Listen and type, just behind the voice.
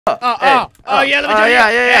Oh, yeah, let me do it.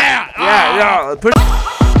 Yeah.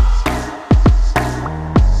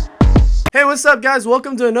 Hey, what's up, guys?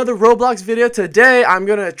 Welcome to another Roblox video. Today, I'm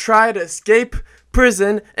gonna try to escape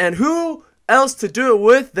prison, and who else to do it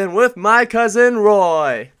with than with my cousin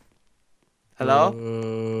Roy?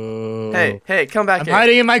 Hello? Hey, come back here. I'm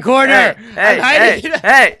hiding in my corner.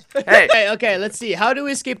 Hey. Okay, let's see. How do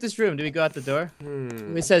we escape this room? Do we go out the door?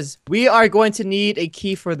 It says, we are going to need a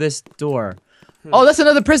key for this door. Oh, that's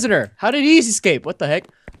another prisoner. How did he escape? What the heck?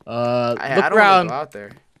 I Look don't around. Go out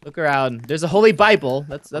there. Look around. There's a holy Bible.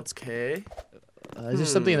 That's okay. Is there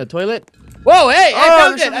something in the toilet? Whoa, hey,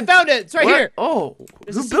 I found it. It's right here. Oh,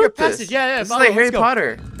 there's who a built this? passage. Yeah. This is like Harry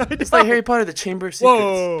Potter. It's like Harry Potter, the Chamber of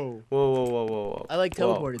Secrets. Whoa. I like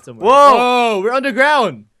teleported somewhere. Whoa, we're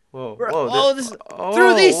underground.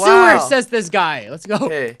 Through these sewers, says this guy. Let's go.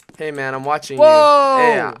 Hey, man, I'm watching you. Whoa.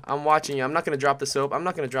 Hey, I'm watching you. I'm not gonna drop the soap. I'm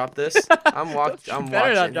not gonna drop this. I'm watching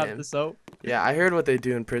better not drop him. the soap. Yeah, I heard what they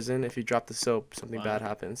do in prison. If you drop the soap, something bad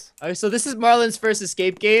happens. Alright, so this is Marlin's first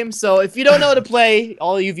escape game. So if you don't know how to play,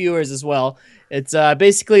 all you viewers as well, it's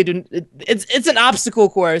basically it's an obstacle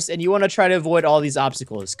course, and you want to try to avoid all these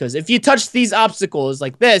obstacles. Because if you touch these obstacles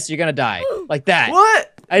like this, you're gonna die like that.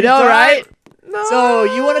 What? I know, right? No. So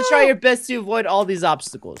you want to try your best to avoid all these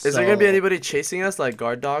obstacles. Is there gonna be anybody chasing us like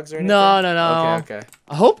guard dogs or anything? No. Okay.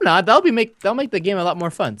 I hope not. That'll make the game a lot more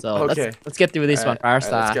fun. So let's get through this one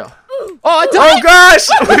first. Let's go. Oh, I died! Oh gosh!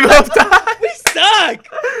 We both died! We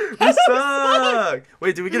suck!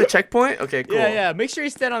 Wait, did we get a checkpoint? Okay, cool. Yeah. Make sure you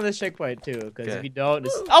stand on this checkpoint too, because if you don't,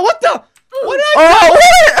 oh, what the? What?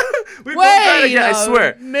 We both died again. I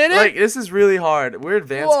swear. Minute? Like, this is really hard. We're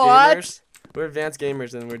advanced gamers. We're advanced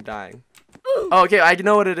gamers, and we're dying. Oh, okay, I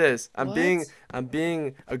know what it is. I'm being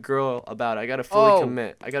a girl about it. I gotta fully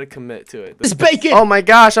commit. I gotta commit to it. It's bacon! Oh my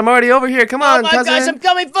gosh, I'm already over here. Come on, cousin. Oh my gosh, I'm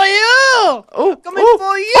coming for you! I'm coming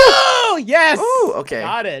for you! Yes! Oh, okay.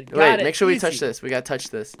 Got it. Wait, make sure we touch this. We gotta touch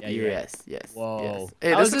this. Yes. Whoa.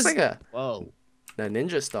 Hey, this looks like a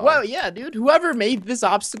ninja star. Well, yeah, dude. Whoever made this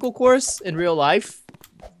obstacle course in real life,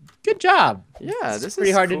 good job. Yeah, this is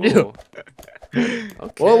pretty hard to do.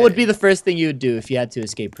 Okay. What would be the first thing you would do if you had to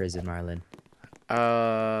escape prison, Marlin?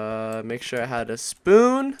 Make sure I had a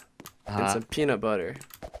spoon and some peanut butter.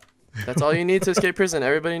 That's all you need to escape prison.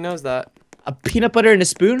 Everybody knows that. A peanut butter and a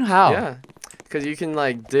spoon? How? Yeah, because you can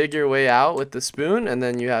like dig your way out with the spoon, and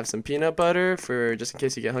then you have some peanut butter for just in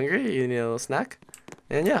case you get hungry. You need a little snack,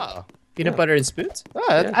 and peanut butter and spoons. Oh,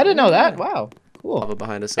 I didn't know that. Wow, cool. Lava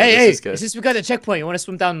behind us. Hey, since we got a checkpoint, you want to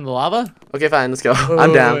swim down in the lava? Okay, fine. Let's go.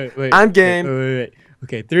 I'm down. I'm game. Wait.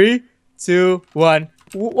 Okay, 3, 2, 1.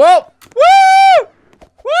 Whoa! Woo!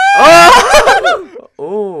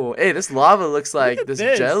 Oh, hey, this lava looks like this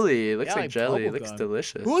jelly. It looks like like jelly. It looks gum.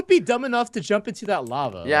 delicious. Who would be dumb enough to jump into that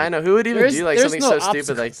lava? Yeah, I know. Who would even do like something so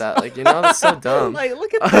stupid like that? Like, you know, that's so dumb. Like,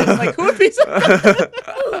 look at this. Like, who would be so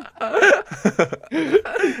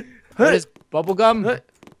What is bubblegum?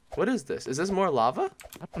 What is this? Is this more lava?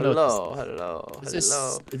 I don't know. Hello.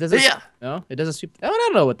 It doesn't. No, it doesn't sweep. I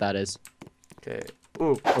don't know what that is. Okay.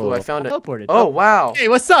 Ooh, I found it. Teleported. Oh, wow. Hey,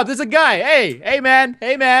 what's up? There's a guy. Hey,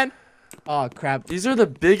 man. Oh, crap. These are the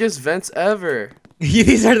biggest vents ever.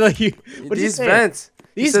 These are the. These vents.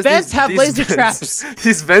 These vents have laser traps.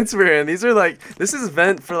 These vents we're in. These are like. This is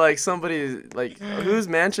vent for like somebody. Like, whose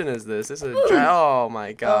mansion is this? This is. Oh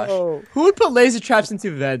my gosh. Oh. Who would put laser traps into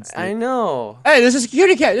vents? Dude? I know. Hey, there's a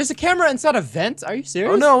security camera. There's a camera inside a vent. Are you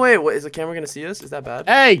serious? Oh no! Wait. What is the camera gonna see us? Is that bad?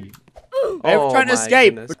 Hey. We're trying to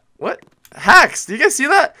escape. Goodness. What? Hacks! Do you guys see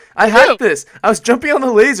that? I hacked this. I was jumping on the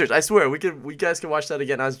lasers. I swear, we guys can watch that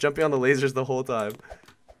again. I was jumping on the lasers the whole time.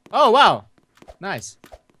 Oh wow, nice.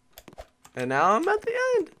 And now I'm at the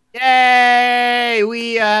end. Yay!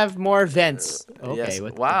 We have more vents. Okay. Yes.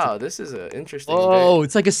 Wow, this is an interesting. Oh,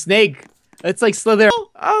 it's like a snake. It's like Slither. Oh,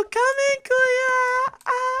 come in,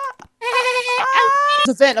 Kuya.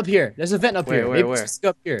 There's a vent up here. There's a vent up here. Where? Let's go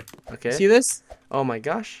up here. Okay. See this? Oh my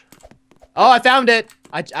gosh. Oh, I found it.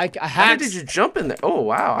 I hacked. How did you jump in there? Oh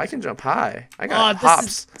wow, I can jump high. I got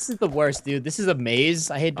hops. This is the worst, dude. This is a maze.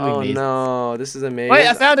 I hate doing mazes. Oh no, this is a maze. Wait,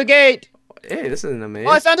 I found a gate. Hey, this isn't a maze.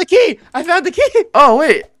 Oh, I found a key. Oh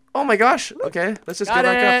wait. Oh my gosh. Okay, let's just go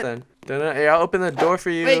back up then. Hey, I'll open the door for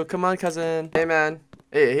you. Wait. Come on, cousin. Hey man.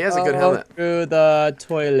 Hey, he has a good helmet. Through the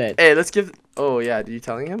toilet. Hey, let's give. Oh yeah, are you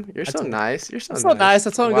telling him? You're so nice. You're so nice.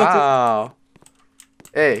 That's all I'm going to. Wow.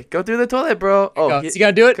 Hey, go through the toilet, bro. Oh, you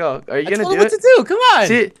gotta do it. Go. Are you gonna do it? What to do? Come on.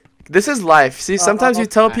 See, this is life. See, sometimes you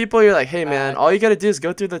tell people, you're like, hey man, all you gotta do is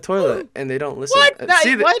go through the toilet, and they don't listen. What? Why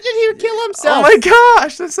did he kill himself? Oh my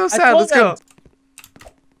gosh, that's so sad. Let's go.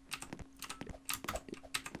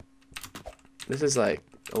 This is like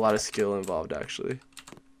a lot of skill involved, actually.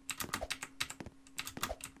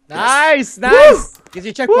 Nice, Woo! nice. Get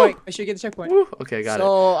your checkpoint. Woo! Make sure you get the checkpoint. Woo. Okay, got it.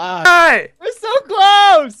 So, Hey! we're so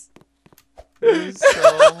close. This is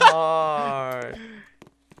so hard.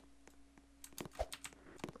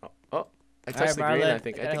 Oh, I touched the green, I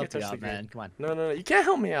think. I think I touched the green. Man. Come on. No. You can't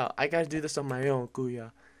help me out. I gotta do this on my own,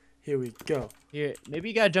 Kuya. Here we go. Here, maybe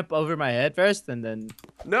you gotta jump over my head first, and then.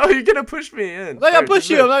 No, you're gonna push me in. I'm not gonna push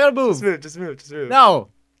you. I'm not gonna move. Just move. No.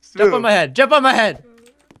 Just Jump move. on my head. Jump on my head.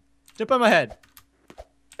 Jump on my head.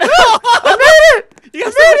 I made it! You got I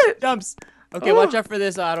made so much it! jumps. Okay, watch out for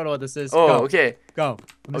this. I don't know what this is. Oh, Go. okay. Go.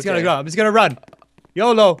 I'm just Okay. gonna go. I'm just gonna run.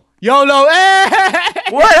 YOLO. YOLO. Hey!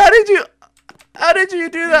 What? How did you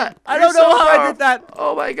do that? I You're don't know so how I far. did that.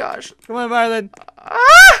 Oh my gosh. Come on, Marlin.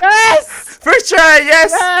 Ah! Yes! First try,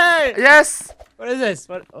 yes! Hey! Yes! What is this?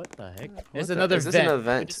 What the heck? There's another Is this vent. an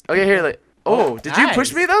event? Okay, here, like. Oh, did you push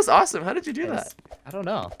nice. me? That was awesome. How did you do that? I don't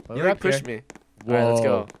know. But You we're like up here. pushed me. Whoa. Alright, let's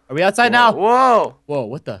go. Are we outside Whoa. now? Whoa! Whoa,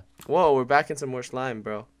 what the? Whoa, we're back in some more slime,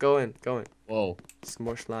 bro. Go in. Whoa. Some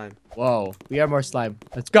more slime. Whoa. We are more slime.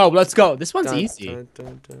 Let's go. Let's go. This one's Dun, easy.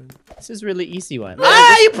 dun. This is really easy one. No,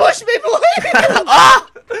 Ah, you pushed me, boy! Ah!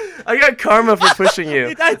 I got karma for pushing you.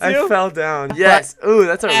 You died I too? fell down. Yes. Ooh,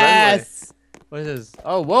 that's a runway. Yes. What is this?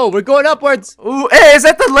 Oh, whoa. We're going upwards. Ooh, hey, is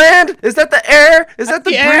that the land? Is that the air? Is that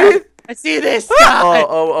the air. breathe? I see this. Sky.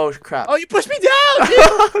 Oh, crap. Oh, you pushed me down, dude.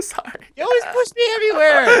 Oh, sorry. You always push me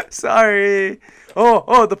everywhere. Sorry.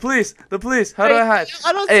 Oh, the police. How do I hide?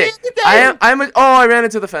 I don't Hey, see anything. I ran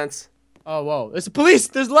into the fence. Oh, whoa. There's police.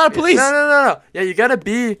 There's a lot of police. No. Yeah, you gotta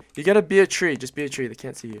be a tree. Just be a tree. They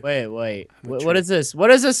can't see you. Wait. I'm a What tree. is this?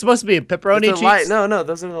 What is this supposed to be? Pepperoni It's cheese? the light. No,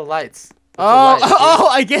 those are the lights. It's the Oh, lights, see?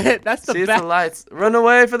 I get it. That's the See, it's best. the lights. Run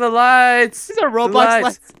away from the lights. These are The Roblox lights.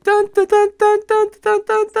 lights. Dun, dun, dun, dun, dun, dun,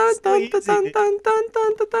 dun, dun, So dun, easy. dun, dun, dun,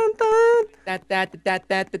 dun, dun, dun.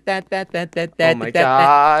 Oh my Oh,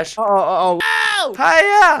 gosh. oh. Ow!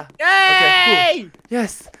 Hiya. Yay!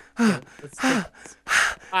 Yes. Let's take this.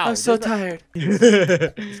 Ow, I'm so there's tired.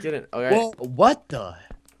 a- Let's get in. All right. Whoa, what the?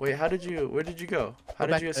 Wait, where did you go? How Go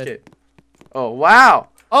did back you to the- escape? Oh, wow.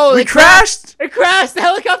 Oh, We it crashed. crashed. It crashed. The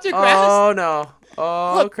helicopter crashed. Oh, no.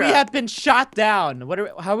 Oh, Look, crap. we have been shot down.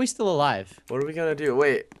 How are we still alive? What are we gonna do?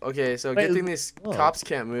 Wait, okay, so Wait, good thing these whoa. cops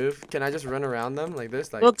can't move. Can I just run around them like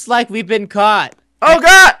this? Like, Looks like we've been caught. oh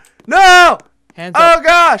god! No! Hands up. Oh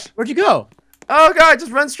gosh! Where'd you go? Oh god,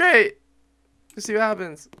 just run straight. Just see what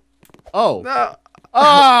happens. Oh. No. Ah.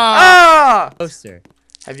 Ah! Poster.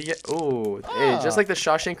 Have you get hey, just like the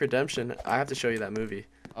Shawshank Redemption, I have to show you that movie.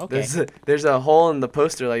 Okay. There's a hole in the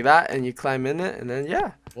poster like that and you climb in it and then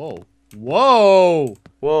yeah. Whoa. Whoa.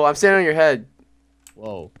 Whoa, I'm standing on your head.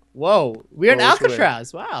 Whoa. Whoa. We're in Whoa, which way?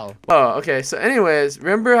 Alcatraz. Wow. Oh, okay. So anyways,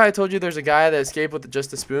 remember how I told you there's a guy that escaped with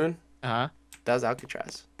just a spoon? Uh-huh. That was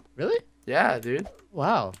Alcatraz. Really? Yeah, dude.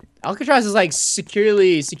 Wow. Alcatraz is like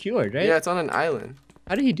securely secured, right? Yeah, it's on an island.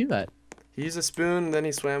 How did he do that? He used a spoon, then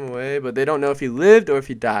he swam away, but they don't know if he lived or if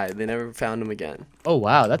he died. They never found him again. Oh,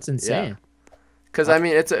 wow. That's insane. Cause I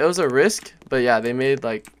mean, it was a risk, but yeah, they made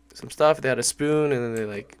like some stuff. They had a spoon, and then they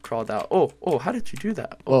like crawled out. Oh, how did you do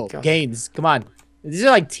that? Oh, Whoa. God. Gains. Come on. These are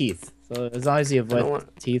like teeth. So as long as you avoid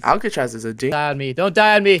want- teeth. Alcatraz is a ding. Die on me. Don't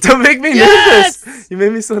die on me. Don't make me Yes! nervous. You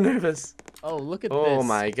made me so nervous. Oh, look at this. Oh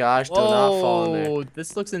my gosh, do not fall in there. Whoa,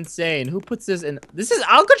 this looks insane. Who puts this in? This is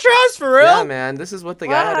Alcatraz for real? Yeah, man, this is what the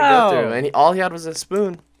guy had to Wow. go through, and all he had was a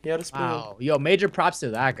spoon. He had a spoon. Wow. Yo, major props to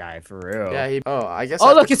that guy for real. Yeah, I guess.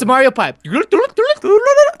 Oh, look, it's a Mario pipe.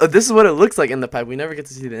 Oh, this is what it looks like in the pipe. We never get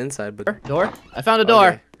to see the inside, but. Door? I found a door.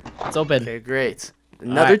 Okay. It's open. Okay, great. All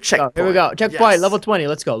Another right, checkpoint. Here we go. Checkpoint, Yes. level 20.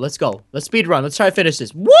 Let's go. Let's speed run. Let's try to finish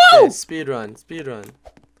this. Woo! Okay, speed run.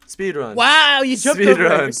 Wow, you jumped Speed over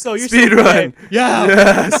run. it. You're Speed so run. good. Yeah.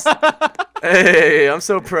 Yes. Hey, I'm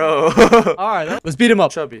so pro. All right, let's beat him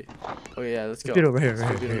up. Chubby. Oh yeah, let's go. Beat over here. Let's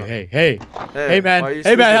go beat him up. Hey, man. why are you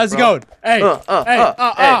Hey, man. sleeping, How's it bro? going? Hey.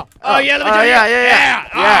 Oh, yeah. Let me tell you.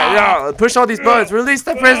 Yeah. Push all these buttons. Release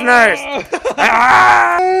the prisoners.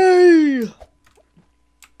 Ah!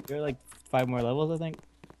 There are like 5 more levels, I think.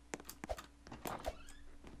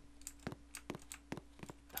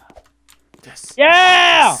 Yes.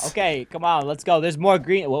 Yeah. Okay, come on. Let's go. There's more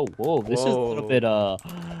green. Whoa. This is a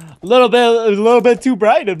little bit too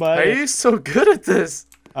bright in my. Are you so good at this?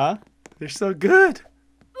 Huh? You're so good.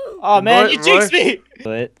 Oh man, Roy- you jinxed me.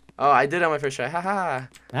 But Oh, I did it on my first try. Haha.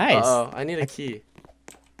 nice. Oh, I need a key.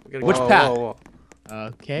 We gotta Which go- path? whoa.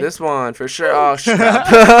 Okay. This one for sure. Oh, crap.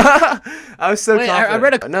 I was so Wait, confident. I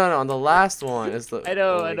read a- No, on the last one is the. I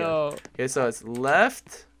know. oh my I God. know. Okay, so it's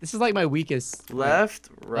left, This is like my weakest.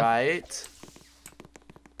 right,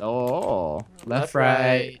 Oh. Left,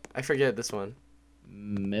 right, I forget this one.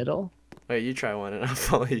 middle. Wait, you try one and I'll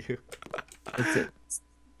follow you. That's it.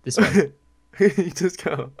 This way. You just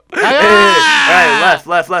go. Ah! Hey,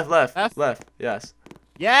 all right, left. Yes.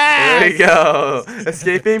 Yes! There we go.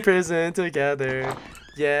 Escaping prison together.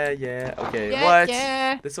 Yeah. Okay, Yeah, what?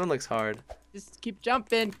 yeah. This one looks hard. Just keep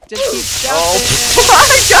jumping. Just keep jumping. Oh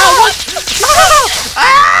my god!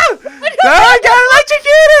 Ah! I got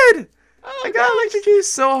electrocuted! I got electrocuted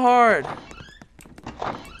so hard.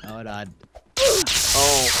 Hold on.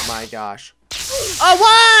 Oh my gosh. Oh,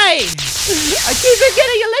 why? I keep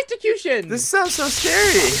getting electrocution. This sounds so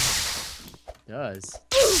scary. It does.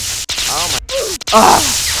 Oh my.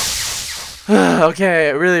 Ah.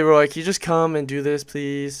 Okay, really, Roy, can you just come and do this,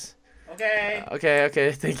 please? Okay.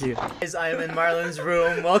 Okay, thank you. Guys, I am in Marlin's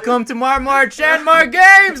room. Welcome to March and more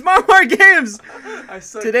games. More games.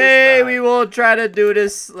 Today we will try to do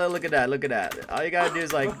this. Look at that. All you gotta do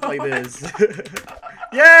is like this.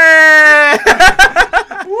 Yeah!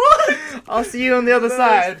 What? I'll see you on the other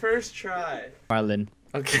side. First try. Marlin.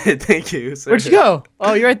 Okay, thank you, sir. Where'd you go?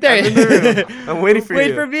 Oh, you're right there. I'm in the room. I'm waiting for you.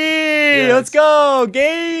 Wait for me. Yes. Let's go.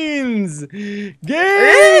 Games.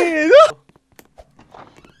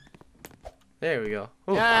 There we go.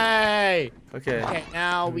 Ooh. Yay. Okay.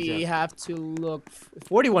 Now we have to look.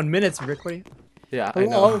 41 minutes of recording. Yeah, I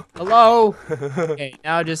know. Hello. Okay,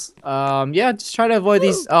 now just just try to avoid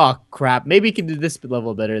these. Oh crap! Maybe you can do this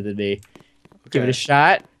level better than me. Give it a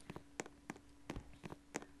shot.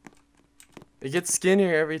 It gets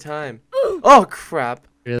skinnier every time. Oh crap!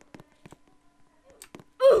 Really?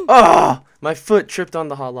 Oh, my foot tripped on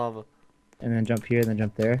the hot lava. And then jump here, and then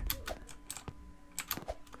jump there.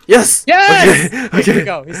 Yes! Yes! Okay. Here we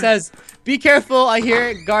go. He says, "Be careful." I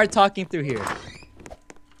hear guard talking through here.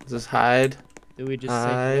 Just hide. Do we just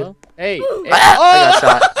say hello? Hey!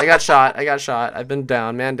 Ah! I got shot. I've been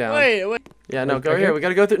down, man down. Wait. Yeah, no, go here. We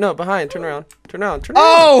gotta go through. No, behind. Turn around.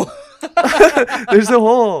 Oh! There's a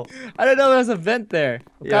hole. I didn't know there was a vent there.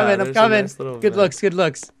 I'm coming. Nice Good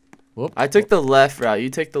looks. Whoop. I took the left route. You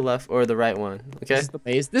take the left or the right one. Okay. This is the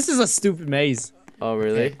maze. This is a stupid maze. Oh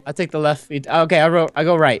really? Okay, I take the left. Okay, I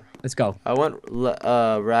go right. Let's go. I went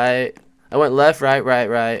right. I went left,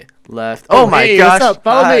 right, left. Oh my hey, gosh! What's up?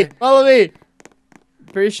 Follow me.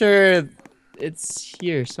 Pretty sure it's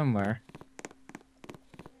here somewhere.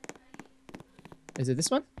 Is it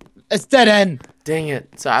this one? It's dead end. Dang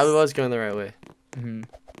it! So I was going the right way. Mhm.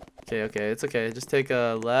 Okay, it's okay. Just take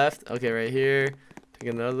a left. Okay, right here.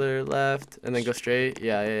 Take another left, and then go straight.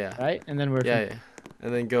 Yeah. Right, and then we're Yeah.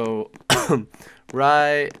 And then go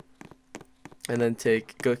right, and then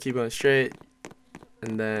keep going straight,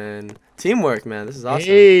 and then teamwork, man. This is awesome.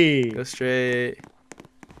 Hey. Go straight.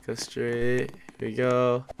 Here we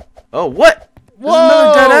go. Oh, what? Whoa. There's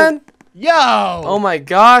another dead end. Yo. Oh my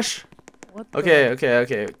gosh. What the?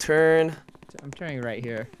 Okay. Turn. I'm turning right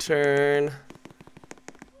here. Turn.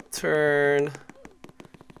 This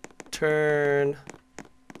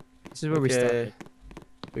is where we started.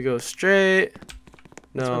 We go straight.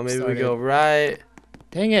 No, maybe we go right.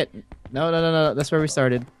 Dang it. No. That's where we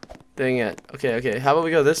started. Dang it. Okay. How about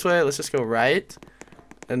we go this way? Let's just go right.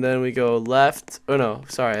 And then we go left. Oh, no.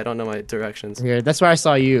 Sorry, I don't know my directions. Here, that's where I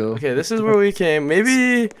saw you. Okay, this is where we came.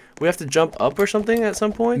 Maybe we have to jump up or something at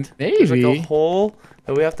some point? Maybe. There's like a hole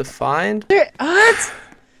that we have to find. What?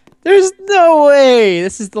 There's no way.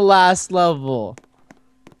 This is the last level.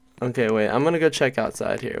 Okay, wait. I'm going to go check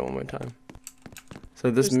outside here one more time.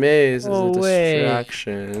 So this maze is a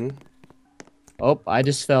distraction. Oh, I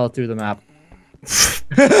just fell through the map.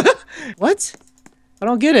 What? I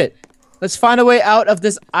don't get it. Let's find a way out of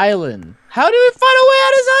this island. How do we find a way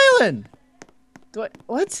out of this island?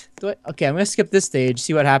 Okay, I'm gonna skip this stage,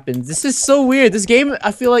 see what happens. This is so weird. This game,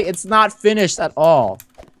 I feel like it's not finished at all.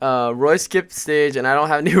 Roy skipped stage and I don't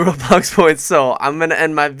have any Roblox points, so I'm gonna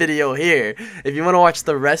end my video here. If you want to watch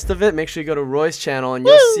the rest of it, make sure you go to Roy's channel and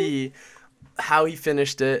you'll see how he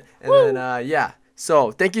finished it. And then, yeah.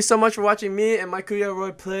 So, thank you so much for watching me and my Kuya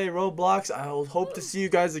Roy play Roblox. I hope to see you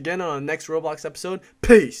guys again on the next Roblox episode.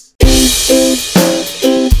 Peace!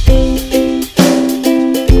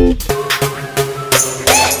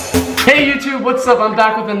 Hey YouTube, what's up? I'm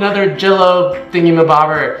back with another Jello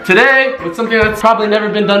thingy-mabobber. Today, with something that's probably never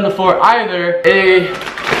been done before either, a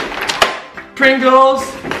Pringles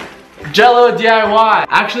Jello DIY.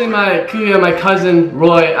 Actually, my cousin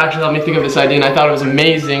Roy actually helped me think of this idea and I thought it was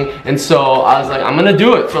amazing. And so I was like, I'm gonna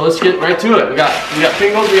do it. So let's get right to it. We got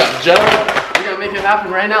Pringles, we got Jello. We gotta make it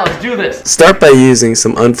happen right now. Let's do this. Start by using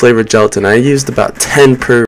some unflavored gelatin. I used about 10 per